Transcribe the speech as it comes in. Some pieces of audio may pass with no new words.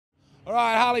All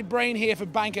right, Harley, Breen here for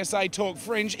Bank SA Talk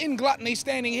Fringe. In Gluttony,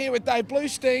 standing here with Dave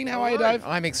Bloustien. How are you, Dave?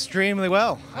 I'm extremely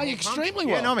well. Are you extremely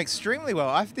well? Yeah, no, I'm extremely well.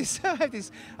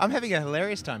 I'm having a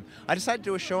hilarious time. I decided to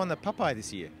do a show on the Popeye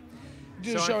this year.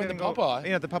 Do a show in the Popeye?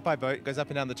 You know, the Popeye boat goes up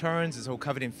and down the Torrens. It's all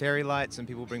covered in fairy lights, and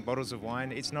people bring bottles of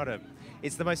wine. It's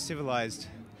the most civilized.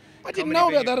 I didn't know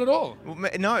about that at all.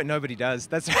 Well, no, nobody does.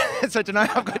 That's so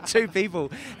tonight I've got two people,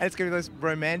 and it's going to be the most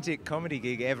romantic comedy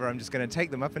gig ever. I'm just going to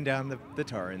take them up and down the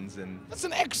Torrens, and that's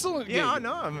an excellent gig. Yeah, I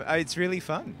know. It's really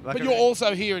fun. But you're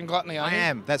also here in Gluttony, aren't you? I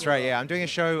am. That's right. Yeah, I'm doing a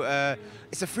show.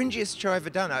 It's the fringiest show I've ever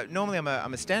done. Normally I'm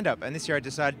a stand-up, and this year I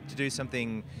decided to do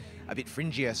something a bit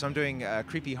fringier. So I'm doing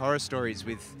creepy horror stories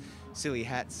with silly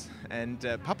hats and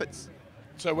puppets.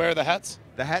 So where are the hats?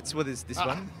 The hats. Well, there's this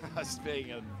one. Being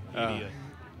an idiot.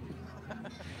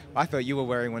 I thought you were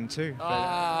wearing one too.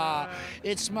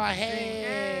 It's my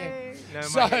hair. No,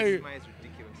 So- my hair's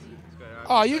ridiculous.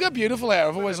 Oh, you got beautiful hair.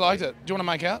 I've always liked it. Do you want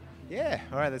to make out? Yeah.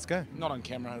 All right, let's go. Not on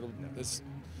camera. There's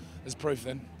proof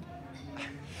then.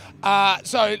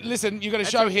 So listen, you got a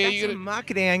show here. That's a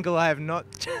marketing angle I have not.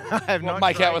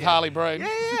 Make out with tried Harley Breen.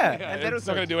 Yeah. And it's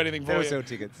not going to do anything for That'll you. sell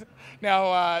tickets.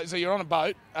 Now, so you're on a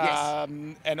boat. Yes.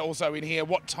 And also in here.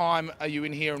 What time are you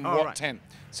in here and Oh, what right. tent?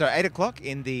 So 8 o'clock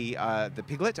in the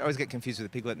Piglet. I always get confused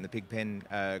with the Piglet and the Pig Pen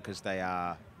because they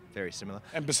are very similar.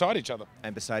 And beside each other.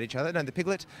 And beside each other. No, the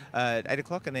Piglet at 8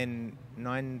 o'clock, and then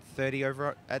 9:30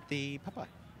 over at the Popeye.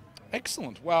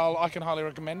 Excellent. Well, I can highly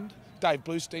recommend Dave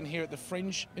Bloustien here at the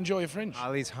Fringe. Enjoy your Fringe.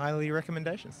 Harley's highly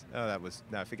recommendations. Oh,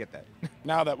 forget that.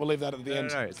 Now that we'll leave that at the end.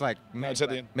 No, it's like No, it's at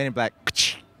the end. Men in Black.